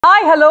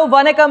Hi, hello,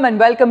 Vanakkam and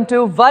welcome to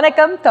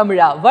Vanakkam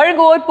Tamizha.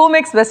 Varangor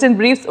Pumex Western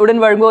Briefs Udan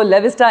Varangor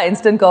Levista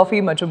Instant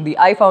Coffee மற்றும் the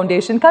I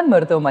Foundation கண்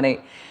மருத்துவமனை.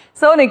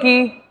 So Nikki,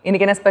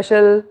 இன்னைக்கு என்ன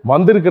special?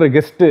 வந்திருக்கிற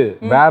guest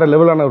வேற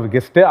லெவலான ஒரு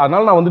கெஸ்ட்.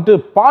 அதனால நான் வந்துட்டு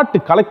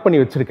பாட்டு கலெக்ட்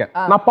பண்ணி வச்சிருக்கேன்.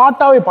 நான்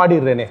பாட்டாவே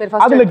பாடிறேனே.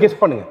 அதுல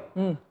கெஸ் பண்ணுங்க.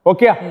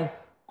 ஓகே?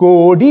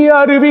 கோடி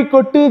அருவி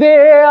கொட்டுதே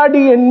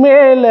அடியன்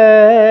மேல.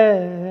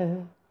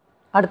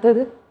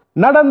 அடுத்தது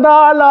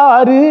நடந்தால்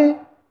ஆறு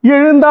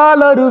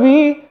எழுந்தால்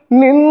அருவி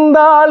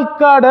நின்றால்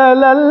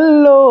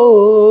கடலல்லோ.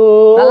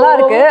 நல்லா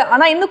இருக்கு.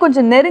 ஆனா இன்னும்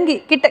கொஞ்சம் நெருங்கி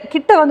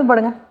கிட்ட வந்து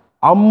பாடுங்க.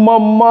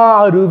 அம்மம்மா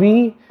அருவி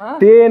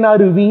தேன்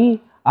அருவி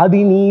அது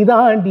நீ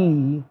தாண்டி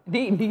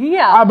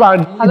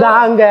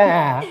தாங்க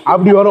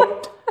அப்படி வரும்.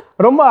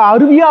 ரொம்ப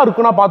அருவியா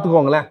இருக்கும்னா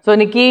பாத்துக்கோங்களேன். சோ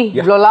இன்னைக்கு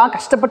இவ்வளோலாம்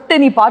கஷ்டப்பட்டு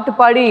நீ பாட்டு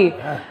பாடி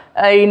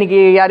இன்னைக்கு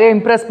யாரையும்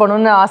இம்ப்ரெஸ்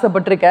பண்ணணும்னு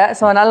ஆசைப்பட்டிருக்க.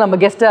 ஸோ அதனால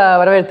நம்ம கெஸ்ட்டை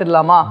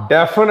வரவேற்றுடலாமா?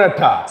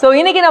 டெஃபினட்டா. ஸோ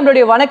இன்னைக்கு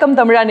நம்மளுடைய வணக்கம்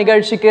தமிழா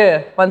நிகழ்ச்சிக்கு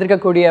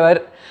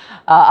வந்திருக்கக்கூடியவர்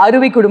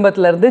அருவி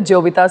குடும்பத்துல இருந்து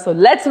Jovitha. So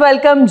let's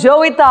welcome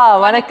Jovitha.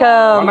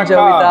 வணக்கம்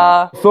ஜோவிதா.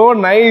 So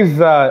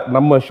nice.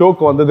 நம்ம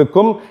ஷோக்கு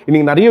வந்ததுக்கும்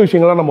இன்னைக்கு நிறைய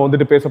விஷயங்களை நம்ம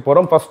வந்துட்டு பேச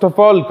போறோம். First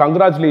of all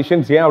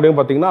congratulations. ஏன் அப்படின்னு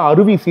பாத்தீங்கன்னா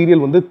அருவி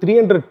சீரியல் வந்து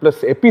 300+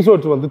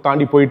 எபிசோட்ஸ் வந்து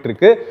தாண்டி போயிட்டு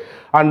இருக்கு.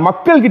 அண்ட்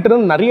மக்கள் கிட்ட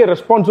இருந்து நிறைய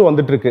ரெஸ்பான்ஸும்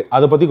வந்துட்டு இருக்கு.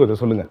 அதை பத்தி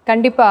கொஞ்சம் சொல்லுங்க.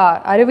 கண்டிப்பா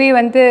அருவி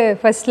வந்து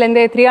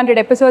ஃபர்ஸ்ட்லேருந்தே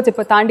 300 எபிசோட்ஸ்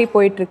இப்போ தாண்டி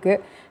போயிட்டு இருக்கு.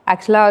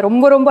 ஆக்சுவலாக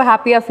ரொம்ப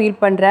ஹாப்பியாக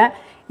ஃபீல் பண்ணுறேன்.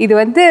 இது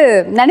வந்து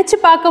நினச்சி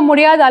பார்க்க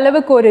முடியாத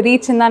அளவுக்கு ஒரு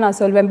ரீச்ன்னு தான் நான்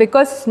சொல்வேன்.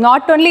 பிகாஸ்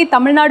நாட் ஓன்லி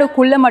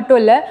தமிழ்நாடுக்குள்ளே மட்டும்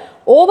இல்லை,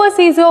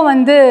 ஓவர்சீஸும்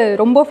வந்து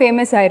ரொம்ப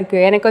ஃபேமஸ் ஆயிருக்கு.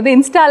 எனக்கு வந்து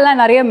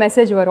இன்ஸ்டாலாம் நிறைய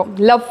மெசேஜ் வரும்,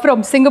 love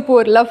from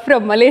Singapore, love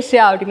from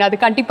Malaysia அப்படின்னு.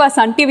 அது கண்டிப்பாக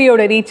சன்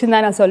டிவியோட ரீச்ன்னு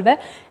தான் நான் சொல்வேன்.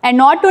 அண்ட்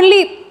நாட்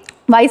ஓன்லி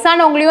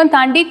வயசானவங்களையும்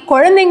தாண்டி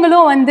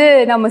குழந்தைங்களும் வந்து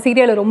நம்ம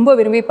சீரியலை ரொம்ப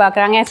விரும்பி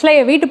பார்க்குறாங்க.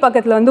 ஆக்சுவலாக என் வீட்டு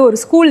பக்கத்தில் வந்து ஒரு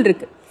ஸ்கூல்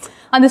இருக்குது.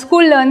 அந்த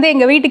ஸ்கூலில் வந்து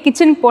எங்கள் வீட்டு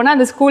கிச்சனுக்கு போனால்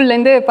அந்த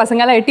ஸ்கூல்லேருந்து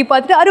பசங்களாம் எட்டி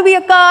பார்த்துட்டு அருவி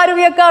அக்கா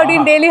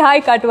அப்படின்னு டெய்லி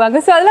ஹாய் காட்டுவாங்க.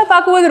 ஸோ அதெல்லாம்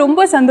பார்க்கும்போது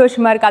ரொம்ப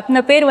சந்தோஷமாக இருக்குது.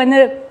 அத்தனை பேர் வந்து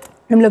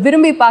நம்மளை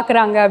விரும்பி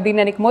பார்க்குறாங்க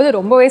அப்படின்னு நினைக்கும் போது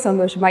ரொம்பவே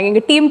சந்தோஷமாக,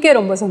 எங்கள் டீமுக்கே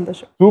ரொம்ப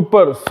சந்தோஷம்.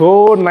 Super, so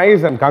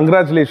nice and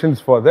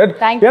congratulations for that.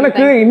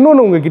 எனக்கு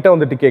இன்னொன்று உங்ககிட்ட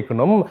வந்துட்டு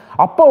கேட்கணும்.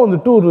 அப்பா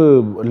வந்துட்டு ஒரு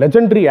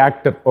லெஜெண்டரி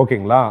ஆக்டர்,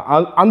 ஓகேங்களா?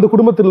 அந்த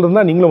குடும்பத்தில்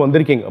இருந்தால் நீங்களும்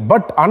வந்திருக்கீங்க.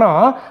 பட்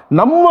ஆனால்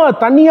நம்ம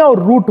தனியாக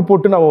ஒரு ரூட்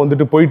போட்டு நம்ம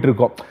வந்துட்டு போயிட்டு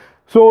இருக்கோம்.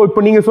 ஸோ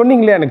இப்போ நீங்கள்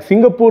சொன்னீங்களே எனக்கு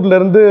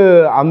சிங்கப்பூர்லேருந்து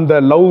அந்த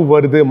லவ்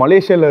வருது,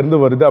 மலேசியாவிலேருந்து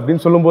வருது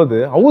அப்படின்னு சொல்லும்போது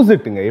ஹவுஸ்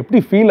இட்டுங்க, எப்படி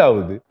ஃபீல்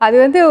ஆகுது? அது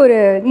வந்து ஒரு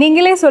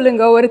நீங்களே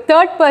சொல்லுங்க, ஒரு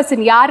தேர்ட்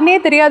பர்சன், யாருனே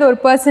தெரியாத ஒரு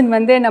பர்சன்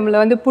வந்து நம்மளை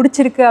வந்து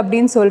பிடிச்சிருக்கு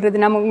அப்படின்னு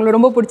சொல்றது, நம்ம உங்களுக்கு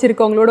ரொம்ப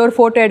பிடிச்சிருக்கு, உங்களோட ஒரு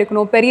ஃபோட்டோ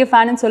எடுக்கணும், பெரிய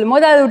ஃபேன்னு சொல்லும்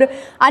போது அது ஒரு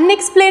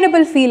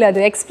அன்எக்ஸ்பிளைனபிள் ஃபீல்.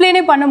 அது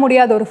எக்ஸ்பிளைனே பண்ண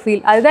முடியாத ஒரு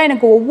ஃபீல். அதுதான்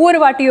எனக்கு ஒவ்வொரு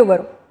வாட்டியும்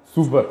வரும்.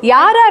 சூப்பர்.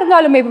 யாரா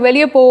இருந்தாலுமே இப்போ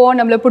வெளியே போவோம்,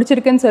 நம்மள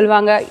பிடிச்சிருக்குன்னு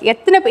சொல்லுவாங்க,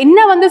 எத்தனை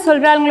என்ன வந்து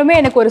சொல்றாங்களுமே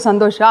எனக்கு ஒரு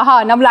சந்தோஷம். ஆஹா,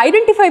 நம்மள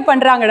ஐடென்டிஃபை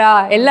பண்றாங்கடா,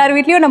 எல்லார்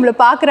வீட்லயும் நம்மள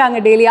பாக்குறாங்க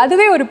டெய்லி,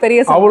 அதுவே ஒரு பெரிய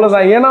சந்தோஷம்.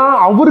 அவ்வளவுதான். ஏன்னா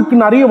அவருக்கு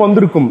நிறைய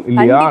வந்திருக்கும்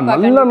இல்லையா,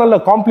 நல்ல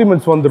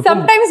காம்ப்ளிமெண்ட்ஸ் வந்திருக்கும்.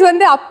 சம்டைம்ஸ்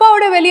வந்து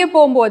அப்பாவோட வெளியே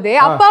போகும்போது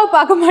அப்பாவை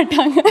பார்க்க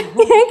மாட்டாங்க,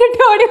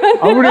 என்கிட்ட ஓடி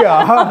வந்து. அப்படியா?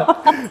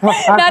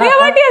 நிறைய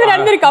வாட்டி அது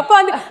நடந்திருக்கு. அப்பா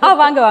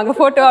வந்து வாங்க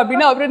போட்டோ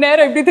அப்படின்னு அப்புறம்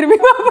நேரம் இப்படி திரும்பி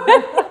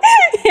பார்ப்பேன்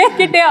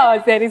என்கிட்டே.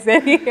 சரி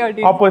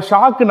அப்படி. அப்போ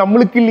ஷாக்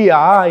நம்மளுக்கு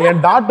இல்லையா,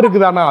 என் டாக்டருக்கு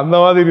தானா அந்த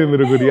மாதிரி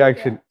இருந்திருக்கு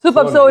ரியாக்ஷன்.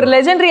 சூப்பர். சோ ஒரு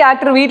லெஜெண்டரி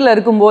ஆக்டர் வீட்ல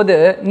இருக்கும்போது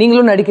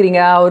நீங்களும் நடிக்கிறீங்க,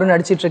 அவரும்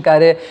நடிச்சிட்டு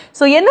இருக்காரு.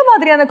 சோ என்ன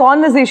மாதிரியான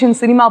கான்வர்சேஷன்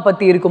சினிமா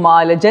பத்தி இருக்குமா,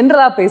 இல்ல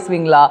ஜெனரலா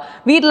பேசுவீங்களா?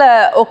 வீட்ல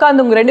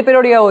உட்கார்ந்து உங்க ரெண்டு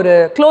பேருடைய ஒரு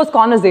க்ளோஸ்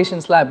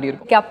கான்வர்சேஷன்ஸ்லாம் எப்படி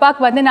இருக்கும்?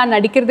 அப்பாவுக்கு வந்து நான்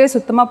நடிக்கிறதே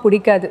சுத்தமா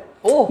பிடிக்காது.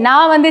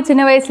 நான் வந்து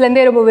சின்ன வயசுல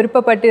இருந்தே ரொம்ப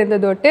விருப்பப்பட்டு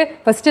இருந்ததோட்டு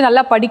ஃபர்ஸ்ட்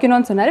நல்லா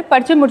படிக்கணும்னு சொன்னாரு.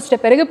 படிச்சு முடிச்சிட்ட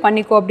பிறகு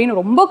பண்ணிக்கோ அப்படின்னு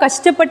ரொம்ப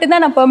கஷ்டப்பட்டு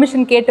தான் நான்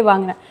பெர்மிஷன் கேட்டு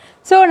வாங்கினேன்.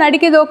 ஸோ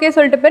நடிக்கிறது ஓகே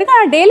சொல்லிட்ட பிறகு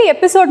நான் டெய்லி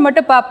எபிசோட்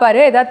மட்டும்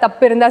பார்ப்பாரு, ஏதாவது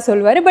தப்பு இருந்தால்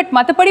சொல்லுவார். பட்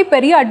மற்றபடி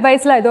பெரிய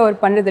அட்வைஸ்லாம் ஏதோ அவர்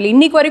பண்ணுறதில்லை.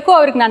 இன்னைக்கு வரைக்கும்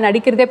அவருக்கு நான்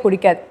நடிக்கிறதே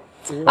பிடிக்காது.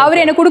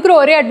 அவர் எனக்கு கொடுக்குற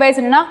ஒரே அட்வைஸ்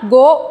என்னன்னா,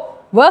 கோ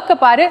ஒர்க்கை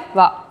பாரு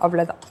வா,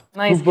 அவ்வளோதான்.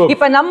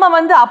 இப்போ நம்ம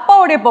வந்து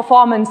அப்பாவுடைய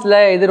பெர்ஃபார்மன்ஸ்ல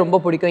இது ரொம்ப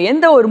பிடிக்கும்.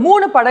 எந்த ஒரு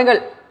 3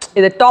 படங்கள்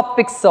இது top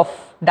fix of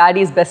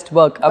toadies best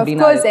work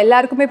அப்படின்னா?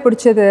 எல்லாருக்குமே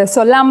பிடிச்சது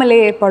சொல்லாமலே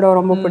படம்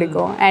ரொம்ப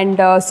பிடிக்கும்.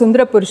 அண்ட்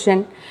சுந்தர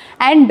புருஷன்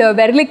அண்ட்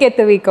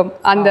வெர்லிக்கேத்த வீக்கம்.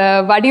 அந்த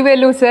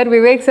வடிவேலு சார்,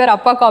 விவேக் சார்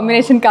அப்பா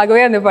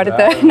காம்பினேஷனுக்காகவே அந்த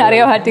படத்தை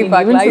நிறைய வாட்டி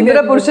பார்க்கலாம்.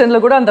 சுந்தர புருஷன்ல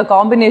கூட அந்த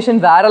காம்பினேஷன்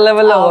வேற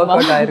லெவல்ல work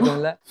out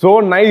ஆயிருக்கும்ல. So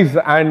nice.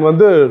 And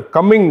வந்து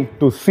coming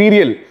to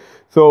serial.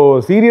 So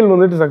serial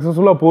வந்துட்டு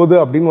சக்ஸஸ்ஃபுல்லாக போகுது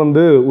அப்படின்னு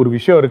வந்து ஒரு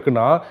விஷயம்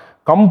இருக்குன்னா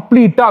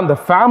கம்ப்ளீட்டாக அந்த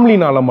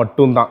ஃபேமிலினால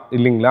மட்டும்தான்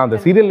இல்லைங்களா? அந்த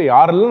சீரியலில்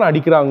யாரெல்லாம்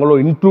நடிக்கிறாங்களோ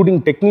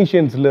இன்க்ளூடிங்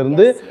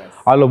டெக்னீஷியன்ஸ்லேருந்து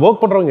அதில்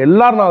ஒர்க் பண்ணுறவங்க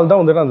எல்லாருனால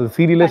தான் வந்துட்டு அந்த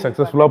சீரியலே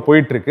சக்ஸஸ்ஃபுல்லாக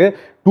போயிட்டுருக்கு.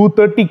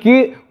 230க்கு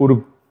ஒரு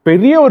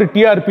பெரிய ஒரு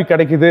டிஆர்பி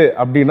கிடைக்குது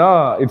அப்படின்னா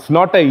it's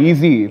not a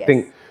easy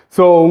thing.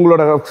 So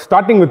உங்களோட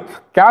starting with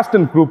caste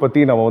and crew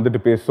பற்றி நம்ம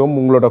வந்துட்டு பேசுவோம்.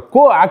 உங்களோட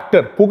கோ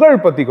ஆக்டர்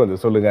புகழ் பற்றி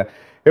கொஞ்சம் சொல்லுங்கள்.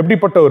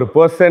 எப்படிப்பட்ட ஒரு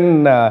பர்சன்,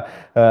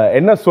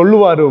 என்ன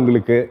சொல்லுவார்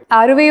உங்களுக்கு?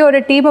 அருவியோட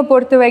டீமை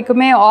பொறுத்த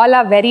வரைக்குமே all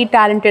are very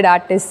talented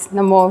artist.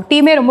 நம்ம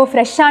டீமே ரொம்ப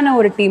ஃப்ரெஷ்ஷான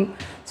ஒரு team.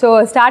 So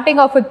starting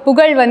off with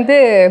புகழ் வந்து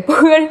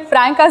புகழ்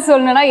ஃப்ராங்கா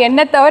சொல்லணும்னா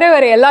என்ன தவிர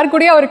வேற எல்லாரும்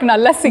கூடயும் அவருக்கு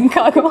நல்லா சிங்க்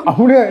ஆகும்.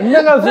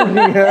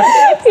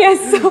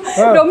 எஸ்,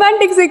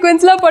 ரொமான்டிக்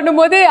சீக்வன்ஸ்லாம்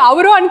பண்ணும்போது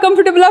அவரும்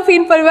அன்கம்ஃபர்டபுளாக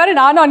ஃபீல் பண்ணுவார்,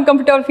 நானும்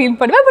அன்கம்ஃபர்டபுள் ஃபீல்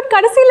பண்ணுவேன். பட்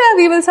கடைசியில்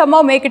we will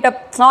somehow make it up.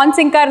 நான்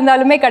சிங்காக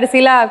இருந்தாலுமே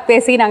கடைசியில்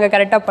பேசி நாங்கள்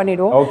கரெக்டாக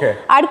பண்ணிடுவோம்.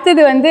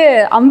 அடுத்தது வந்து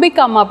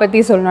அம்பிகா அம்மா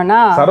பற்றி சொல்லணும்னா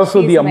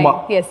சரஸ்வதி அம்மா.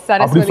 எஸ்,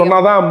 சரஸ்வதி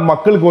சொன்னாதான்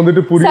மக்களுக்கு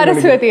வந்துட்டு புரியும்.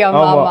 சரஸ்வதி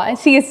அம்மா, ஆமா.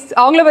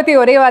 அவங்கள பற்றி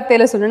ஒரே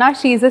வார்த்தையில சொல்லணும்னா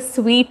she is a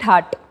sweet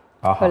heart.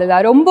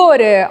 ரொம்ப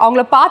ஒரு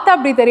அவங்கள பார்த்தா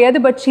அப்படி தெரியாது,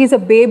 but she is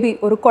a baby,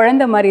 ஒரு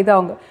குழந்தை மாதிரி தான்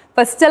அவங்க.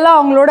 ஃபர்ஸ்ட் எல்லாம்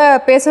அவங்களோட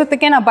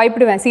பேசுறதுக்கே நான்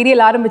பயப்படுவேன்.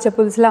 சீரியல் ஆரம்பிச்ச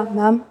புதுசுலாம்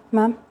மேம்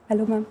மேம்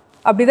ஹலோ மேம்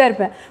அப்படிதான்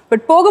இருப்பேன்.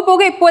 பட் போக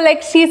போக இப்போ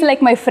like she is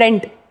like my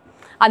friend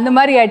அந்த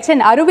மாதிரி ஆயிடுச்சு.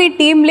 அருவி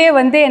டீம்லேயே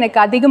வந்து எனக்கு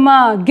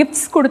அதிகமாக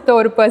கிஃப்ட்ஸ் கொடுத்த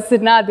ஒரு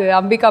பர்சன்னா அது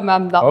அம்பிகா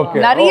மேம் தான்.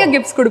 நிறைய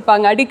கிஃப்ட்ஸ்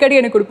கொடுப்பாங்க, அடிக்கடி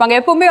எனக்கு கொடுப்பாங்க.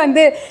 எப்போவுமே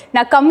வந்து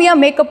நான்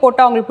கம்மியாக மேக்கப்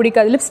போட்டால் அவங்களுக்கு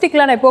பிடிக்காது.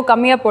 லிப்ஸ்டிக்லாம் நான் எப்போ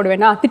கம்மியாக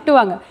போடுவேன்னா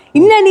திட்டுவாங்க.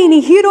 இன்னும் நீ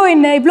ஹீரோ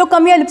என்ன இவ்வளோ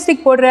கம்மியாக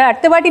லிப்ஸ்டிக் போடுற,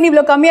 அடுத்த வாட்டி நீ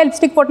இவ்வளோ கம்மியாக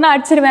லிப்ஸ்டிக் போட்டனா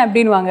அடிச்சிருவேன்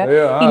அப்படின்வாங்க.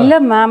 இல்லை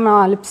மேம்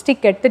நான்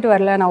லிப்ஸ்டிக் எடுத்துகிட்டு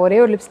வரல, நான் ஒரே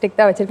ஒரு லிப்ஸ்டிக்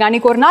தான் வச்சிருக்கேன்.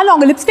 அன்றைக்கி ஒரு நாள்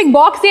அவங்க லிப்ஸ்டிக்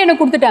பாக்ஸே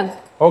எனக்கு கொடுத்துட்டாங்க.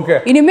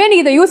 இனிமே நீ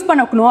இதை யூஸ்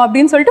பண்ணணும்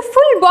அப்படின்னு சொல்லிட்டு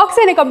ஃபுல் பாக்ஸ்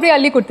எனக்கு அப்படியே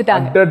அள்ளி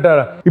கொடுத்துட்டாங்க.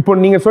 இப்போ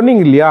நீங்க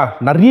சொன்னீங்க இல்லையா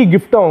நிறைய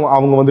கிஃப்ட்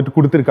அவங்க வந்துட்டு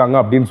கொடுத்துருக்காங்க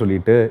அப்படின்னு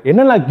சொல்லிட்டு,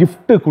 என்னெல்லாம்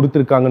கிஃப்ட்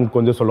கொடுத்துருக்காங்கன்னு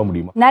கொஞ்சம் சொல்ல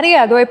முடியுமா? நிறைய.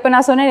 அதோ இப்போ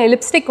நான் சொன்னேன்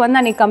லிப்ஸ்டிக் வந்து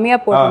அன்னைக்கு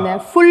கம்மியாக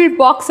போட்டிருந்தேன். ஃபுல்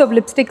பாக்ஸ் ஆஃப்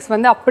லிப்ஸ்டிக்ஸ்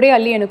வந்து அப்படியே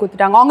அள்ளி எனக்கு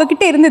கொடுத்துட்டாங்க. அவங்க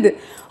கிட்ட இருந்தது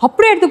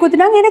அப்படியே எடுத்து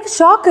கொடுத்துட்டாங்க. எனக்கு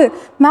ஷாக்கு.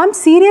 மேம்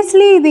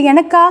சீரியஸ்லி இது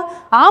எனக்கா?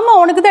 ஆமா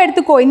உனக்கு தான்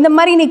எடுத்துக்கோ, இந்த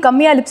மாதிரி நீ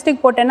கம்மியாக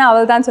லிப்ஸ்டிக் போட்டேன்னா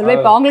அவள் தான் சொல்லுவேன்.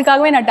 இப்போ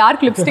அவங்களுக்காகவே நான்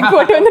டார்க் லிப்ஸ்டிக்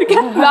போட்டு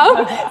வந்திருக்கேன்.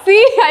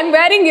 See, I'm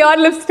wearing your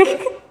lipstick.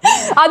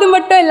 அது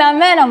மட்டும்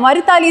இல்லாம நான்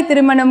மருதாளி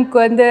திருமணம்க்கு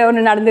வந்து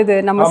ஒன்று நடந்தது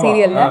நம்ம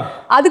சீரியல்ல,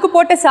 அதுக்கு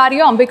போட்ட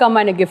சாரியும் அம்பிகா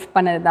அம்மா எனக்கு கிஃப்ட்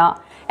பண்ணதுதான்.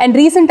 அண்ட்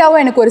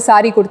ரீசெண்டாகவும் எனக்கு ஒரு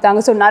சாரி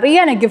கொடுத்தாங்க. ஸோ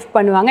நிறைய எனக்கு கிஃப்ட்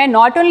பண்ணுவாங்க. அண்ட்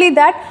நாட் ஓன்லி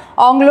தேட்,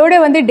 அவங்களோட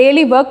வந்து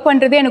டெய்லி ஒர்க்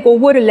பண்ணுறதே எனக்கு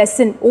ஒவ்வொரு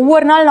லெசன்,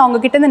 ஒவ்வொரு நாள் நான்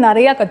அவங்க கிட்ட இருந்து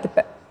நிறையா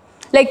கற்றுப்பேன்.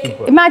 லைக்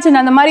இமேஜின்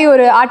அந்த மாதிரி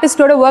ஒரு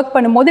ஆர்டிஸ்டோட ஒர்க்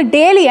பண்ணும்போது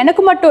டெய்லி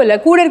எனக்கு மட்டும் இல்லை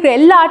கூட இருக்கிற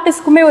எல்லா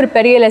ஆர்டிஸ்ட்டுக்குமே ஒரு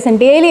பெரிய லெசன்.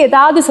 டெய்லி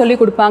ஏதாவது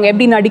சொல்லிக் கொடுப்பாங்க.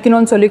 எப்படி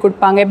நடிக்கணும்னு சொல்லிக்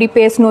கொடுப்பாங்க, எப்படி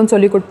பேசணும்னு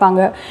சொல்லிக்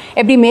கொடுப்பாங்க,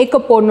 எப்படி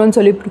மேக்கப் போடணும்னு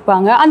சொல்லி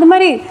கொடுப்பாங்க. அந்த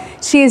மாதிரி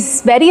she is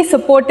very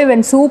supportive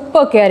and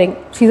super carrying.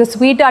 She is a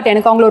sweet heart.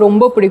 எனக்கு அவங்கள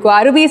ரொம்ப பிடிக்கும்.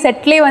 அருவி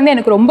செட்லேயே வந்து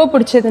எனக்கு ரொம்ப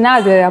பிடிச்சதுன்னா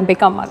அது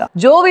அம்பிகா அம்மா தான்.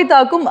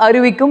 ஜோவிதாக்கும்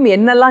அருவிக்கும்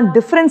என்னெல்லாம்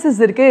டிஃப்ரென்சஸ்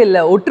இருக்கு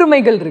இல்லை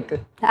ஒற்றுமைகள் இருக்கு?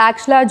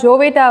 ஆக்சுவலாக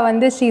ஜோவேட்டா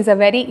வந்து she is a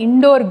very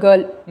indoor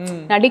girl.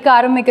 நடிக்க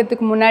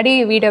ஆரம்பிக்கிறதுக்கு முன்னாடி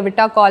வீடை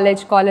விட்டா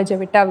காலேஜ், காலேஜை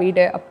விட்டா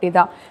வீடு,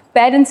 அப்படிதான்.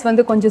 பேரண்ட்ஸ்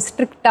வந்து கொஞ்சம்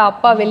ஸ்ட்ரிக்டா,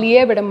 அப்பா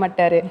வெளியே விட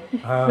மாட்டாரு.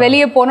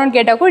 வெளியே போகணும்னு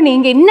கேட்டா கூட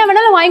நீங்க என்ன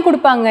வேணாலும் வாங்கி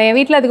கொடுப்பாங்க. என்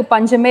வீட்டில் அதுக்கு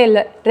பஞ்சமே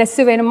இல்லை. ட்ரெஸ்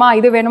வேணுமா,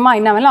 இது வேணுமா,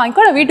 என்ன வேணாலும்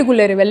வாங்கிக்கோ,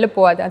 வீட்டுக்குள்ளே வெளில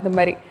போகாது. அந்த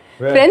மாதிரி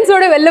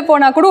ஃப்ரெண்ட்ஸோட வெளில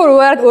போனா கூட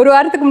ஒரு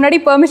வாரத்துக்கு முன்னாடி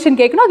பெர்மிஷன்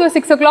கேட்கணும். அது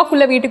 6 o'clock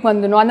வீட்டுக்கு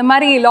வந்துடணும். அந்த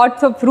மாதிரி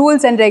lots of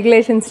rules and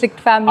regulation,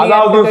 strict family.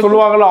 அதாவது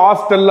சொல்லுவாங்கல்ல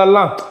ஹாஸ்டல்ல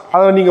எல்லாம்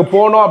அத நீங்க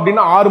போனோம்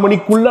அப்படின்னா 6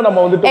 மணிக்குள்ள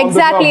நம்ம வந்துட்டு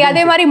எக்ஸாக்ட்லி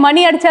அதே மாதிரி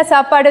மணி அடிச்சா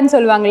சாப்பாடுன்னு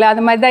சொல்லுவாங்கல்ல,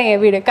 அந்த மாதிரி தான்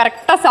என் வீடு.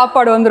 கரெக்டா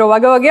சாப்பாடு வந்துடும்,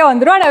 வகை வகையா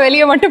வந்துடும். ஆனால்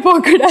வெளியே மட்டும்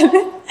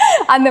போகக்கூடாது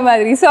அந்த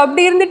மாதிரி. ஸோ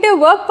அப்படி இருந்துட்டு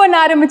ஒர்க் பண்ண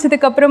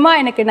ஆரம்பிச்சதுக்கு அப்புறமா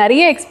எனக்கு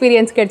நிறைய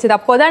எக்ஸ்பீரியன்ஸ் கிடைச்சது.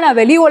 அப்போதான் நான்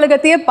வெளி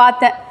உலகத்தையே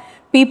பார்த்தேன்.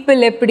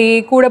 பீப்புள் எப்படி,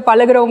 கூட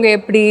பழகுறவங்க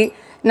எப்படி,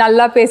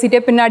 நல்லா பேசிட்டே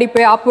பின்னாடி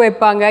போய் ஆப்பு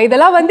வைப்பாங்க.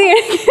 இதெல்லாம் வந்து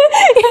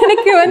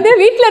எனக்கு வந்து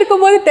வீட்டில்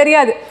இருக்கும்போது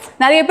தெரியாது.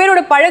 நிறைய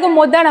பேரோட பழகும்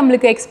போது தான்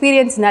நம்மளுக்கு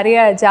எக்ஸ்பீரியன்ஸ் நிறைய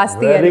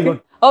ஜாஸ்தியாக இருக்கு.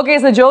 ஓகே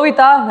சார்,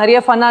 ஜோவிதா, நிறைய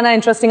ஃபன்னான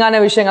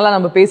இன்ட்ரெஸ்டிங்கான விஷயங்கள்லாம்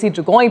நம்ம பேசிட்டு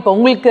இருக்கோம். இப்போ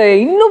உங்களுக்கு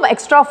இன்னும்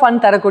எக்ஸ்ட்ரா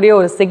ஃபன் தரக்கூடிய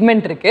ஒரு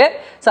செக்மெண்ட் இருக்கு.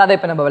 ஸோ அதை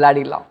இப்போ நம்ம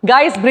விளையாடிடலாம்.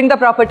 Guys, bring the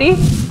property.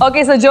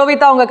 Okay sir,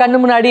 Jovitha, உங்க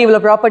கண்ணு முன்னாடி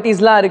இவ்வளோ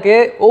ப்ராப்பர்ட்டிஸ்லாம் இருக்கு.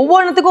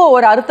 ஒவ்வொன்றுத்துக்கும்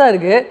ஒவ்வொரு அர்த்தம்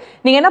இருக்கு.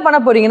 நீங்க என்ன பண்ண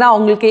போறீங்கன்னா,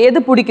 உங்களுக்கு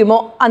எது பிடிக்குமோ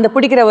அந்த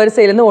பிடிக்கிற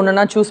வரிசையிலேருந்து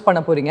ஒன்னொன்னா சூஸ்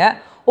பண்ண போறீங்க.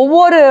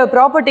 ஒவ்வொரு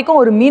ப்ராப்பர்ட்டிக்கும்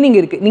ஒரு மீனிங்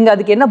இருக்கு. நீங்க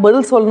அதுக்கு என்ன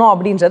பதில் சொல்லணும்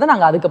அப்படின்றத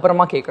நாங்க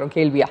அதுக்கப்புறமா கேட்குறோம்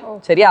கேள்வியா.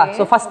 சரியா?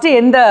 ஸோ ஃபர்ஸ்ட்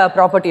எந்த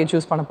ப்ராப்பர்ட்டியை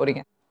சூஸ் பண்ண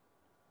போறீங்க?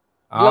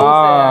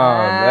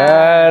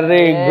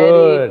 Very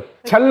good.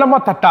 செல்லமா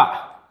தட்டா.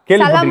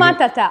 செல்லமா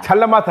தட்டா.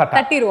 செல்லமா தட்டா.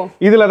 தட்டிடுவோம்.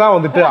 இதுல தான்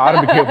வந்துட்டு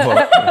ஆரம்பிக்க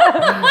போறோம்.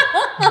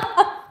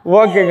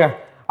 ஓகேங்க.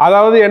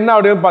 அதாவது என்ன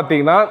அப்படின்னு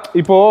பாத்தீங்கன்னா,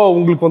 இப்போ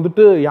உங்களுக்கு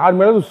வந்துட்டு யார்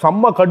மேல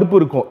செம்ம கடுப்பு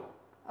இருக்கும்.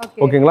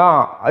 ஓகேங்களா?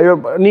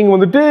 நீங்க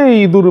வந்துட்டு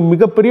இது ஒரு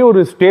மிகப்பெரிய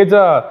ஒரு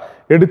ஸ்டேஜா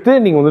எடுத்து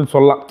நீங்க வந்துட்டு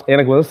சொல்லலாம்,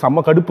 எனக்கு வந்து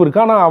செம்ம கடுப்பு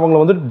இருக்கு, ஆனா அவங்க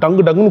வந்துட்டு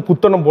டங்கு டங்குன்னு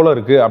குத்தணும் போல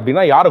இருக்கு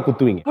அப்படின்னா யாரை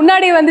குத்துவீங்க?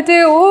 முன்னாடி வந்துட்டு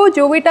ஓ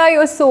ஜோவிட்டா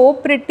யூ சோ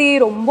பிரிட்டி,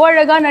 ரொம்ப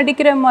அழகா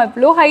நடிக்கிறேம்மா,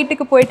 இவ்வளோ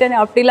ஹைட்டுக்கு போயிட்டேன்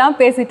அப்படிலாம்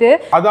பேசிட்டு,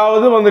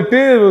 அதாவது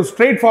வந்துட்டு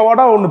ஸ்ட்ரெயிட்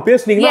ஃபார்வர்டா ஒன்னு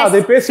பேசுனீங்கன்னா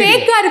அதை பேசி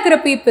ஃபேக்கா இருக்கிற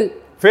பீப்புள்,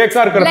 ஃபேக்கா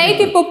இருக்கிற லைக்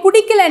இப்போ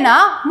பிடிக்கலன்னா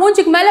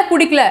மூஞ்சிக்கு மேல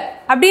பிடிக்கல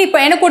அப்படி, இப்போ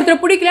எனக்கு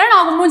ஒருத்தர் பிடிக்கலன்னா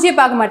அவங்க மூஞ்சியே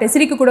பார்க்க மாட்டேன்,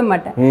 சிரிக்க கூட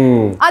மாட்டேன்.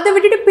 அதை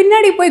விட்டுட்டு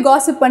பின்னாடி போய்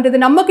காசிப் பண்றது,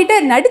 நம்ம கிட்ட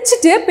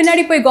நடிச்சுட்டு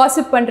பின்னாடி போய்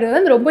காசிப் பண்றது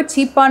வந்து ரொம்ப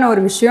சீப்பான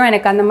ஒரு விஷயம்.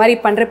 எனக்கு அந்த மாதிரி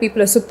பண்ற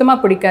பீப்புளை சுத்தமா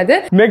பிடிக்காது.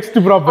 Next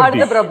property.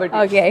 அடுத்த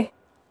ப்ராப்பர்ட்டி. Okay,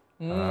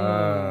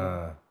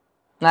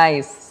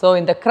 nice. சோ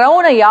இந்த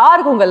கிரவுனை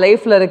யாருக்கு உங்க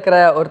லைஃப்ல இருக்கிற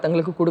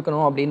ஒருத்தங்களுக்கு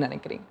கொடுக்கணும் அப்படின்னு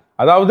நினைக்கிறீங்க?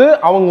 அதாவது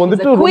அவங்க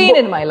வந்துட்டு queen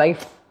in my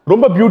life,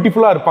 ரொம்ப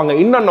பியூட்டிஃபுல்லா இருப்பாங்க,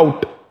 இன் அண்ட்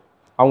அவுட்,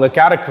 அவங்க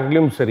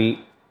கேரக்டர்லயும் சரி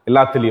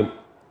எல்லாத்துலயும்.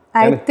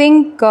 I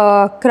think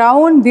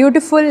crown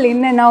beautiful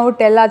in and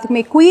out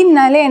எல்லாத்துக்குமே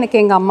குயின்னாலே எனக்கு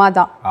எங்க அம்மா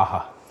தான். ஆஹா.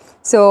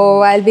 So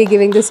I'll be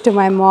giving this to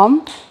my mom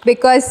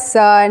because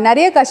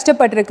நிறைய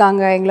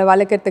கஷ்டப்பட்டிருக்காங்க எங்களை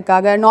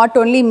வளர்க்கறதுக்காக. நாட்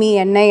ஓன்லி மீ,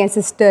 என்னை, என்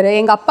சிஸ்டர்,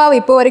 எங்கள் அப்பாவை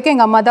இப்போ வரைக்கும்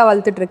எங்கள் அம்மா தான்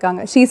வளர்த்துட்டு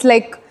இருக்காங்க. ஷீஸ்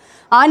லைக்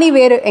ஆணி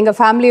வேறு எங்கள்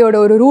ஃபேமிலியோட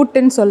ஒரு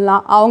ரூட்டுன்னு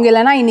சொல்லலாம். அவங்க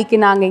இல்லைனா இன்னைக்கு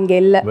நாங்கள் இங்கே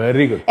இல்லை.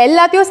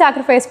 எல்லாத்தையும்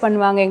சாக்ரிஃபைஸ்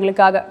பண்ணுவாங்க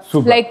எங்களுக்காக.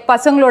 லைக்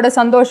பசங்களோட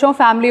சந்தோஷம்,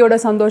 ஃபேமிலியோட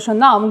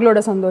சந்தோஷம் தான்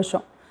அவங்களோட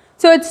சந்தோஷம்.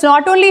 So it's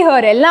not only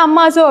her, எல்லா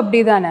அம்மாஸும் அப்படி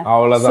தானே.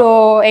 ஸோ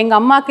எங்கள்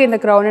அம்மாவுக்கு இந்த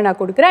க்ரௌனை நான்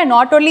கொடுக்குறேன்.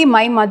 நாட் ஓன்லி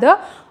மை மதர்,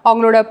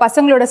 அவங்களோட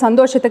பசங்களோட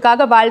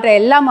சந்தோஷத்துக்காக வாழ்கிற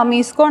எல்லா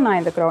மம்மிஸ்க்கும் நான்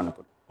இந்த க்ரௌனை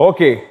கொடுக்குறேன்.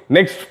 Okay,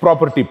 next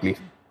property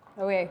please.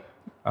 Okay,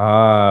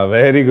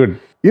 very good.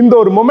 இந்த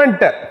ஒரு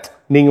மொமெண்ட்டை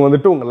நீங்கள்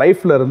வந்துட்டு உங்கள்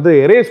லைஃப்பில் இருந்து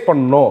எரேஸ்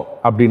பண்ணணும்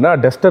அப்படின்னா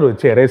டஸ்டர்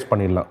வச்சு எரேஸ்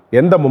பண்ணிடலாம்.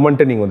 எந்த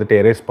மொமெண்ட்டை நீங்கள் வந்துட்டு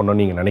எரேஸ்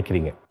பண்ணணும்னு நீங்கள்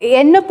நினைக்கிறீங்க?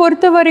 என்னை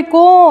பொறுத்த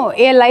வரைக்கும்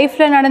என்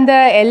லைஃப்பில் நடந்த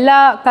எல்லா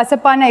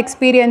கசப்பான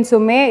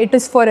எக்ஸ்பீரியன்ஸுமே it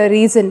is for a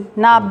reason.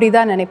 நான் அப்படி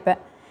தான்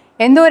நினைப்பேன்.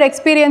 எந்த ஒரு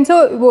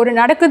எக்ஸ்பீரியன்ஸும் ஒரு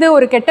நடக்குது,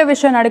 ஒரு கெட்ட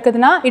விஷயம்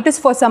நடக்குதுன்னா it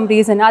is for some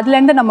reason.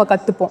 அதுலேருந்து நம்ம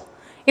கற்றுப்போம்.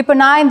 இப்போ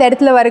நான் இந்த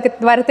இடத்துல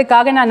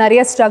வரதுக்காக நான்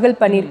நிறைய ஸ்ட்ரகிள்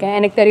பண்ணியிருக்கேன்.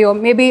 எனக்கு தெரியும்,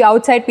 மேபி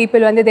அவுட் சைட்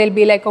பீப்புள் வந்து தேல்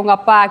பி லைக் உங்கள்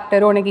அப்பா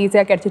ஆக்டர், உனக்கு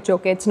ஈஸியாக கிடச்சிச்சு.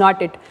 Okay, it's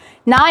not it.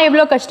 நான்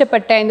எவ்வளோ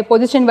கஷ்டப்பட்டேன் இந்த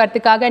பொசிஷன்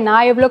வரதுக்காக,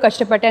 நான் எவ்வளோ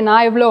கஷ்டப்பட்டேன்,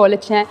 நான் எவ்வளோ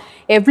உழைச்சேன்,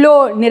 எவ்வளோ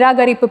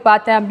நிராகரிப்பு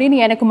பார்த்தேன்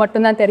அப்படின்னு எனக்கு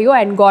மட்டும்தான் தெரியும்.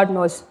 And God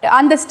nose.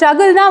 அந்த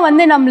ஸ்ட்ரகிள் தான்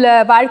வந்து நம்மளை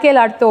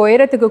வாழ்க்கையில் அடுத்த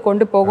உயரத்துக்கு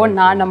கொண்டு போகும்னு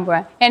நான்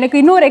நம்புவேன். எனக்கு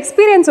இன்னொரு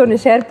எக்ஸ்பீரியன்ஸ்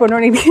ஒன்று ஷேர்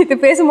பண்ணணும்.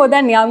 இது பேசும்போது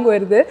தான் ஞாபகம்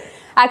வருது.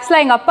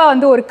 ஆக்சுவலாக எங்கள் அப்பா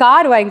வந்து ஒரு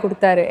கார் வாங்கி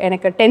கொடுத்தாரு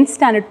எனக்கு 10th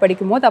ஸ்டாண்டர்ட்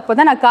படிக்கும் போது. அப்போ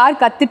தான் நான் கார்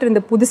கற்றுட்டு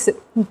இருந்த புதுசு,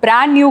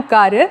 பிராண்ட் நியூ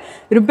காரு,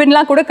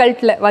 ரிப்பன்லாம் கூட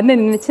கழட்டில் வந்து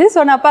நின்றுச்சு. ஸோ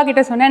நான் அப்பா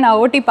கிட்ட சொன்னேன்,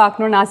 நான் ஓட்டி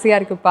பார்க்கணுன்னு ஆசையாக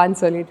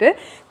இருக்குப்பான்னு சொல்லிட்டு.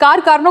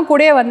 காரணம்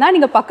கூடயே வந்தால்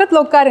நீங்கள்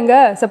பக்கத்தில் உட்காருங்க,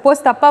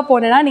 சப்போஸ் தப்பாக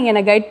போனேன்னா நீங்கள்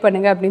என்னை கைட்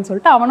பண்ணுங்க அப்படின்னு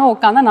சொல்லிட்டு அவனும்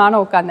உட்காந்தான்,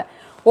 நானும் உட்காந்தேன்.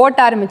 ஓட்ட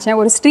ஆரம்பித்தேன்.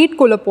 ஒரு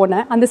ஸ்ட்ரீட்குள்ளே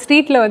போனேன். அந்த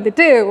ஸ்ட்ரீட்டில்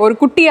வந்துட்டு ஒரு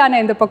குட்டியான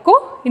இந்த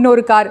பக்கம்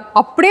இன்னொரு கார்.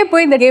 அப்படியே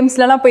போய் இந்த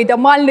கேம்ஸ்லலாம் போய்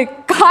டமால்னு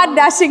கார்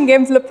டேஷிங்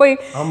கேம்ஸில் போய்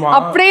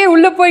அப்படியே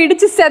உள்ளே போய்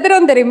இடிச்சு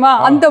செதறும் தெரியுமா?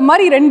 அந்த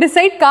மாதிரி 2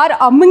 சைட் கார்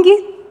அமுங்கி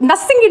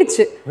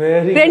நசுங்கிடுச்சு.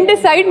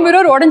 2 சைட்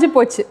மிரர் உடஞ்சி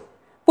போச்சு.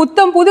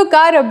 புத்தம் புது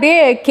கார் அப்படியே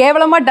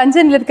கேவலமாக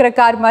டஞ்சனில் இருக்கிற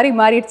கார் மாதிரி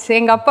மாறிடுச்சு.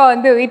 எங்கள் அப்பா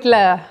வந்து வீட்டில்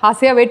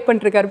ஆசையாக வெயிட்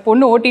பண்ணிருக்காரு,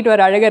 பொண்ணு ஓட்டிட்டு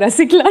வர அழகாக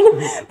ரசிக்கலான்னு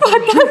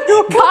பார்த்தா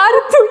கார்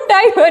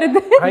துண்டாய்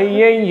வருது.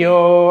 ஐயோ,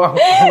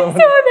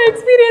 அந்த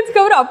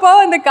எக்ஸ்பீரியன்ஸ்க்கு அப்புறம்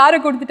அப்பாவும் அந்த காரை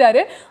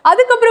கொடுத்துட்டாரு.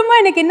 அதுக்கப்புறமா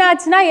எனக்கு என்ன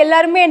ஆச்சுன்னா,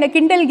 எல்லாருமே என்னை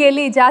கிண்டல்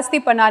கேலி ஜாஸ்தி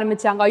பண்ண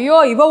ஆரம்பிச்சாங்க. ஐயோ,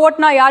 இவ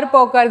ஓட்டினா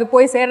யாருப்பா உட்காருது,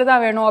 போய்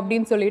சேரதான் வேணும்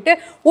அப்படின்னு சொல்லிட்டு.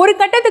 ஒரு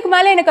கட்டத்துக்கு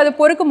மேலே எனக்கு அதை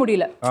பொறுக்க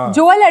முடியல.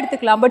 ஜுவல்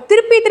எடுத்துக்கலாம், பட்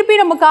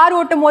திருப்பி நம்ம கார்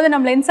ஓட்டும் போது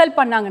நம்மளை இன்சல்ட்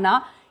பண்ணாங்கன்னா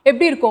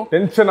எப்படி இருக்கும்?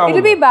 It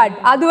will be bad.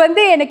 அது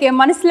வந்து எனக்கு என்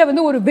மனசுல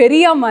வந்து ஒரு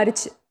வெறியா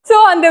மாறிச்சு. சோ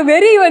அந்த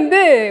வெறி வந்து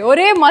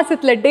ஒரே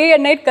மாசத்துல டே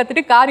அண்ட் நைட்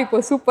கத்துட்டு கார்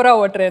இப்போ சூப்பரா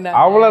ஓட்டுறேன்.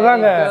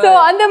 அவ்வளவுதாங்க. சோ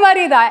அந்த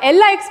மாதிரி தான்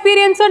எல்லா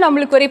எக்ஸ்பீரியன்ஸும்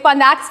நம்மளுக்கு ஒரு. இப்போ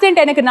அந்த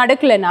ஆக்சிடென்ட் எனக்கு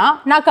நடக்கலன்னா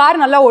நான்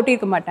கார் நல்லா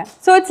ஓட்டிருக்க மாட்டேன்.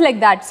 So it's like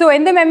that. So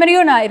எந்த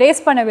மெமரியும் நான்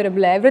erase பண்ண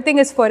விரும்பல.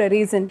 Everything is for a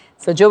reason.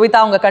 So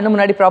Jovitha, உங்க கண்ணு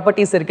முன்னாடி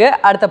ப்ராப்பர்ட்டிஸ் இருக்கு.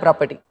 அடுத்த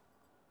ப்ராப்பர்ட்டி.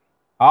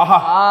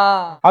 ஆஹா,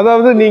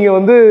 அதாவது நீங்க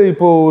வந்து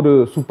இப்போ ஒரு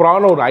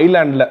சூப்பரான ஒரு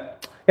ஐலாண்ட்ல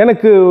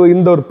எனக்கு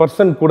இந்த ஒரு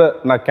பர்சன் கூட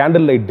நான்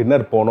கேண்டில் லைட்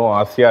டின்னர் போகணும்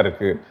ஆசையாக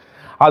இருக்குது.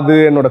 அது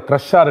என்னோட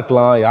க்ரஷ்ஷாக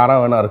இருக்கலாம்,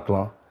 யாராக வேணா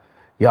இருக்கலாம்.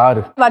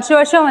 யாரு?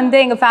 வருஷம் வந்து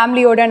எங்கள்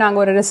ஃபேமிலியோட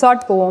நாங்கள் ஒரு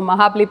ரெசார்ட் போவோம்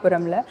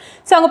மகாபலிபுரமில்.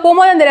 ஸோ அங்கே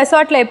போகும்போது அந்த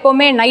ரெசார்ட்டில்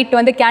எப்போவுமே நைட்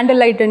வந்து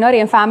கேண்டில் லைட் டின்னர்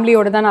என்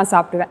ஃபேமிலியோட தான் நான்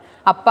சாப்பிடுவேன்.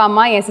 அப்பா,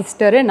 அம்மா, என்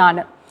சிஸ்டரு,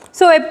 நான்.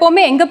 ஸோ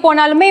எப்போவுமே எங்கே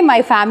போனாலுமே my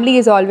family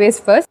is always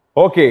first.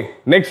 Okay,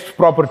 next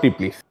property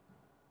please.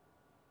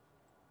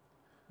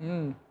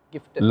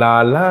 Law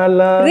law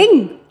law ring.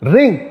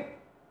 Ring,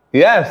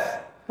 S.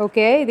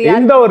 Okay,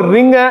 இந்த ஒரு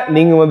ரிங்கை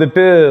நீங்க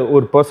வந்துட்டு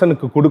ஒரு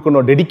பர்சனுக்கு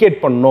கொடுக்கணும், டெடிகேட்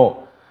பண்ணணும்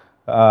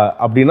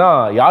அப்படின்னா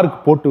யாருக்கு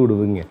போட்டு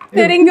விடுவீங்க?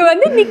 இந்த ரிங்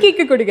வந்து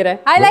நிக்கிக்கு கொடுக்கிறேன்.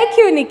 I like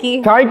you Nikki.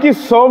 Thank you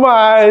so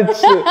much.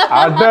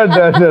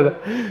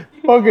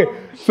 Okay,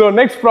 so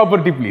next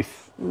property please.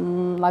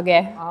 Okay,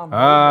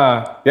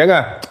 ஏங்க,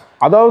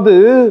 அதாவது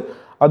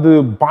அது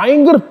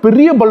பயங்கர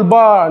பெரிய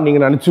பல்பா நீங்க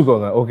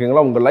நினைச்சுக்கோங்க.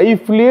 ஓகேங்களா? உங்க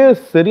லைஃப்லயே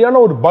சரியான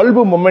ஒரு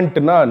பல்பு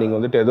மொமெண்ட்னா நீங்க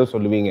வந்துட்டு எதோ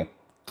சொல்லுவீங்க?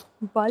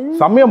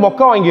 செம்மையா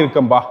மொக்க வாங்கி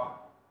இருக்கம்பா,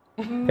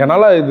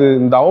 என்னால இது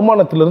இந்த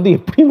அவமானத்துல இருந்து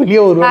எப்படி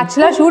வெளியே வரும்?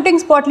 ஆக்சுவலா ஷூட்டிங்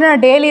ஸ்பாட்ல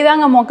நான் டெய்லி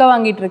தாங்க மொக்க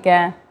வாங்கிட்டு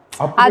இருக்கேன்.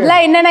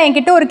 அதெல்லாம் என்னன்னா,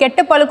 என்கிட்ட ஒரு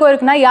கெட்ட பழக்கம்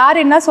இருக்குன்னா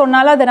யார் என்ன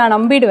சொன்னாலும் அதை நான்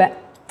நம்பிடுவேன்.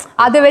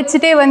 அதை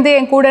வச்சுட்டே வந்து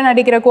என் கூட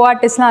நடிக்கிற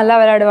கோஆர்டிஸ்ட்லாம் நல்லா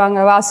விளையாடுவாங்க.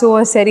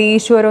 வாசுவும் சரி,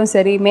 ஈஸ்வரும்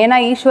சரி. மெயினா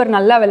ஈஸ்வர்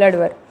நல்லா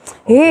விளையாடுவார்.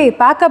 ஏய்,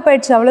 பேக்கப்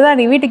ஆயிடுச்சு, அவ்வளோதான்,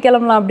 நீ வீட்டுக்கு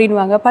கிளம்பலாம்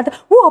அப்படின்வாங்க. பார்த்தா,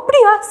 ஓ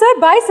அப்படியா சார்,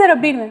 பாய் சார்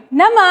அப்படின்னு.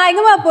 என்னம்மா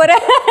எங்கம்மா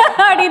போகிறேன்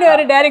அப்படின்னு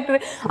ஒரு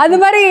டேரக்டர். அது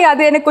மாதிரி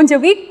அது எனக்கு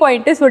கொஞ்சம் வீக்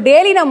பாயிண்ட்டு. ஸோ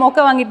டெய்லி நான் மொக்க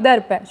வாங்கிட்டு தான்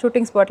இருப்பேன்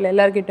ஷூட்டிங் ஸ்பாட்டில்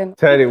எல்லாருக்கிட்ட.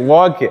 சரி,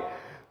 okay,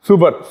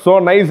 super, so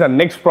nice. And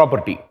next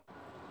property.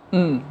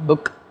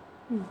 Book,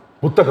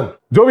 புத்தகம்.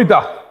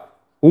 ஜோவிதா,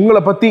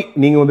 உங்களை பற்றி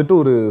நீங்கள் வந்துட்டு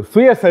ஒரு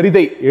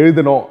சுயசரிதை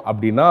எழுதணும்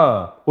அப்படின்னா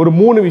ஒரு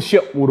 3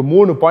 விஷயம், ஒரு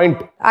 3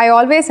 point. I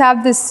always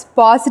have this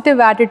positive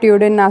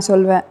ஆட்டிடியூடுன்னு நான்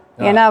சொல்வேன்.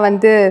 ஏன்னா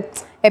வந்து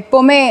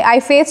எப்போவுமே ஐ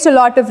faced a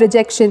lot of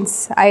rejections.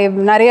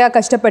 நிறையா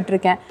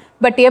கஷ்டப்பட்டிருக்கேன்.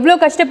 பட் எவ்வளோ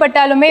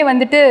கஷ்டப்பட்டாலுமே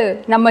வந்துட்டு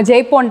நம்ம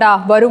ஜெயிப்போண்டா,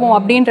 வருவோம்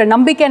அப்படின்ற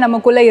நம்பிக்கை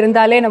நமக்குள்ளே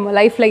இருந்தாலே நம்ம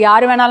லைஃப்பில்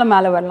யார் வேணாலும்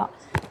மேலே வரலாம்.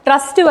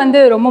 ட்ரஸ்ட்டு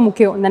வந்து ரொம்ப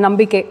முக்கியம், இந்த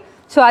நம்பிக்கை.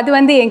 ஸோ அது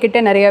வந்து என்கிட்ட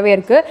நிறையவே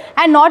இருக்குது.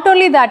 அண்ட் நாட்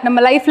ஓன்லி தட்,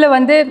 நம்ம லைஃப்பில்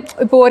வந்து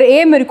இப்போ ஒரு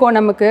எய்ம் இருக்கும்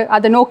நமக்கு,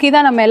 அதை நோக்கி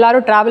தான் நம்ம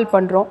எல்லாரும் ட்ராவல்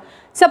பண்ணுறோம்.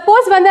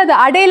 சப்போஸ் வந்து அது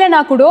அடையலைனா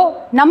கூட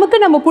நமக்கு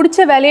நம்ம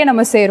பிடிச்ச வேலையை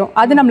நம்ம செய்கிறோம்,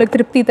 அது நம்மளுக்கு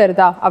திருப்தி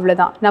தருதா,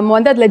 அவ்வளோதான். நம்ம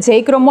வந்து அதில்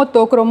ஜெயிக்கிறோமோ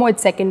தோக்குறோமோ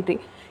இட்ஸ் செகண்டரி.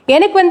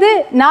 எனக்கு வந்து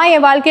நான்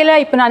என் வாழ்க்கையில்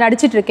இப்போ நான்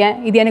நடிச்சிட்டு இருக்கேன்,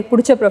 இது எனக்கு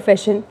பிடிச்ச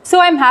profession. So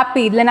I am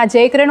happy. இதில் நான்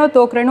ஜெயிக்கிறேனோ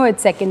தோக்குறேனோ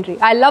it's secondary.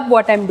 I love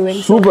what I am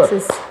doing. Super,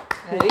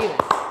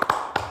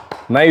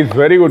 nice,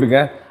 very குட்ங்க.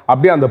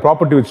 அப்படியே அந்த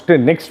ப்ராப்பர்ட்டி வச்சுட்டு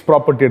நெக்ஸ்ட்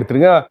ப்ராப்பர்ட்டி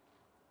எடுத்துருங்க.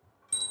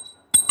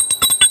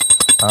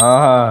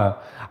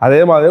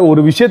 அதே மாதிரி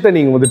ஒரு விஷயத்த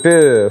நீங்கள் வந்துட்டு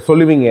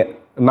சொல்லுவீங்க,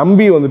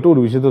 நம்பி வந்துட்டு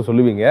ஒரு விஷயத்த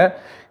சொல்லுவீங்க.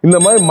 இந்த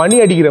மாதிரி மணி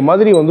அடிக்கிற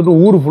மாதிரி வந்துட்டு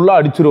ஊர் ஃபுல்லாக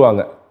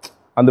அடிச்சிருவாங்க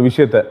அந்த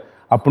விஷயத்த.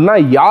 அப்படின்னா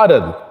யார்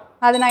அது?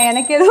 அது நான்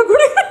எனக்கு ஏதோ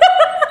கூட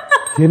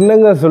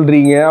என்னங்க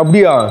சொல்றீங்க?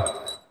 அப்படியா?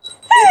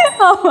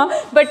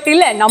 பட்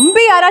இல்ல,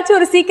 நம்பி யாராச்சும்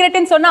ஒரு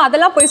சீக்ரெட்னு சொன்னா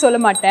அதெல்லாம் போய் சொல்ல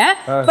மாட்டேன்.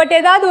 பட்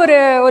ஏதாவது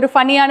ஒரு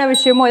ஃபன்னியான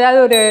விஷயமோ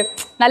ஏதாவது ஒரு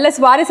நல்ல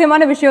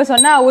சுவாரஸ்யமான விஷயம்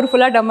சொன்னா ஊர்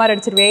ஃபுல்லா டம்மார்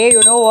அடிச்சிருவேன்.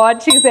 You know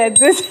what she said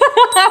this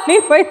அப்படி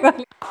போய்.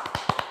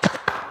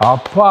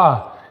 அப்பா,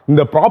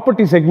 இந்த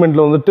ப்ராப்பர்ட்டி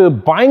செக்மெண்ட்ல வந்துட்டு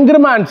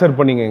பயங்கரமா ஆன்சர்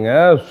பண்ணீங்க.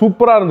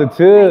 சூப்பரா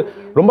இருந்துச்சு,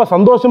 ரொம்ப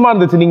சந்தோஷமா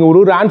இருந்துச்சு நீங்க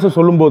ஒரு ஆன்சர்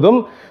சொல்லும்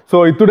போதும். ஸோ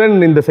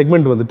இத்துடன் இந்த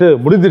செக்மெண்ட் வந்துட்டு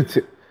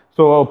முடிஞ்சிருச்சு.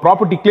 ஸோ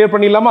ப்ராப்பர்ட்டி கிளியர்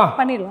பண்ணிடலாமா?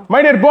 பண்ணிடலாம்.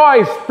 My dear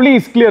boys,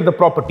 please clear the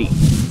property.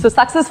 So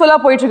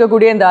சக்ஸஸ்ஃபுல்லாக போயிட்டு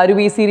இருக்கக்கூடிய இந்த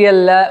அருவி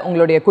சீரியலில்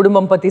உங்களுடைய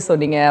குடும்பம் பற்றி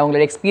சொன்னீங்க,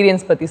 உங்களுடைய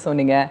எக்ஸ்பீரியன்ஸ் பற்றி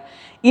சொன்னீங்க.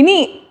 இனி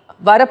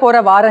வரப்போகிற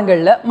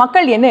வாரங்களில்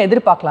மக்கள் என்ன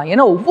எதிர்பார்க்கலாம்?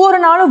 ஏன்னா ஒவ்வொரு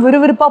நாளும்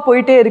விறுவிறுப்பாக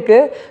போயிட்டே இருக்கு.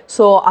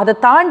 ஸோ அதை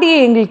தாண்டி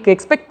எங்களுக்கு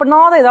எக்ஸ்பெக்ட்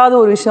பண்ணாத ஏதாவது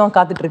ஒரு விஷயம்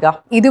காத்துட்டு இருக்கா?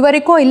 இது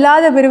வரைக்கும்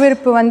இல்லாத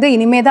விறுவிறுப்பு வந்து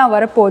இனிமே தான்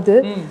வரப்போகுது.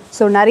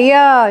 ஸோ நிறைய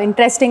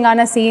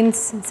இன்ட்ரெஸ்டிங்கான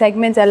சீன்ஸ்,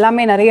 செக்மெண்ட்ஸ்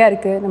எல்லாமே நிறைய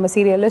இருக்கு நம்ம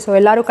சீரியலில். ஸோ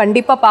எல்லாரும்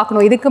கண்டிப்பாக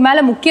பார்க்கணும். இதுக்கு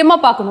மேலே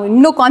முக்கியமாக பார்க்கணும்,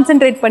 இன்னும்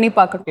கான்சென்ட்ரேட் பண்ணி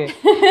பார்க்கணும்.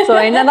 ஸோ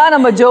என்னதான்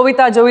நம்ம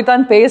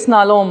ஜோவிதான்னு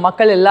பேசினாலும்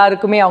மக்கள்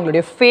எல்லாருக்குமே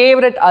அவங்களுடைய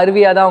ஃபேவரட்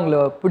அருவியாக தான்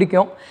அவங்களை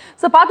பிடிக்கும்.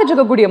 ஸோ பார்த்துட்டு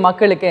இருக்கக்கூடிய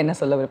மக்களுக்கு என்ன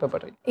சொல்ல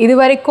விருப்பப்படுறீங்க? இது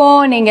வரைக்கும்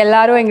நீங்கள்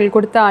எல்லாரும் எங்களுக்கு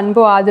கொடுத்த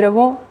அன்பும்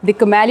ஆதரவும்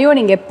இதுக்கு மேலேயும்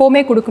நீங்கள்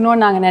எப்போவுமே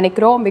கொடுக்கணும்னு நாங்கள்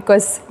நினைக்கிறோம்.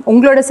 பிகாஸ்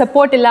உங்களோட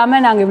சப்போர்ட்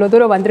இல்லாமல் நாங்கள் இவ்வளோ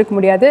தூரம் வந்திருக்க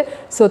முடியாது.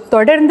 ஸோ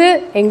தொடர்ந்து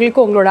எங்களுக்கு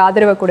உங்களோட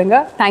ஆதரவை கொடுங்க.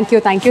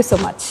 Thank you so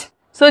much.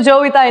 So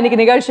Jovitha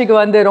இன்னைக்கு நிகழ்ச்சிக்கு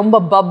வந்து ரொம்ப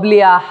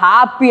பப்ளியா,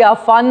 ஹாப்பியா,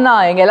 ஃபன்னா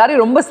எங்கள்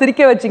எல்லாரையும் ரொம்ப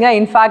சிரிக்க வச்சிங்க.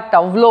 இன்ஃபேக்ட்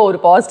அவ்வளோ ஒரு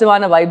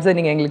பாசிட்டிவான வைப்ஸை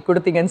நீங்கள் எங்களுக்கு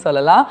கொடுத்தீங்கன்னு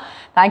சொல்லலாம்.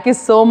 Thank you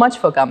so much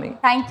for coming.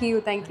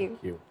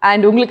 Thank you.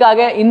 And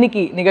உங்களுக்காக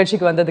இன்னைக்கு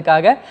நிகழ்ச்சிக்கு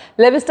வந்ததுக்காக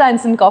லெவிஸ்டா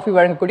இன்ஸ்டன்ட் காஃபி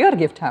வழங்கக்கூடிய ஒரு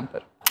கிஃப்ட்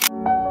ஹேம்பர்.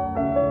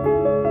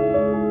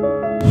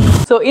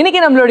 ஸோ இன்னைக்கு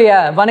நம்மளுடைய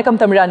வணக்கம்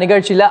தமிழா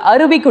நிகழ்ச்சியில்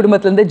அருவி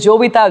குடும்பத்திலேருந்து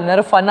ஜோவிதா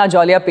நேரம் ஃபன்னாக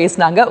ஜாலியாக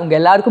பேசினாங்க. உங்கள்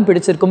எல்லாருக்கும்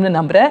பிடிச்சிருக்கும்னு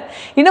நம்புறேன்.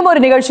 இன்னும் ஒரு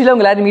நிகழ்ச்சியில்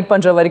உங்கள் எல்லாரும் மீட்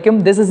பண்ணுற வரைக்கும்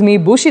this is me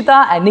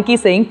Pushitha and Nikki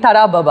saying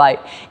டரா bye bye.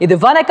 இது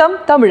வணக்கம்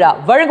தமிழா.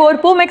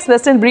 வழங்குவோர் பூமெக்ஸ்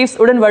வெஸ்டர்ன் பிரீஃப்ஸ்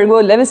உடன்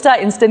வழங்குவோர் லெவிஸ்டா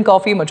இன்ஸ்டன்ட்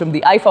காஃபி மற்றும்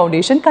தி ஐ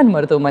ஃபவுண்டேஷன் கண்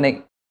மருத்துவமனை.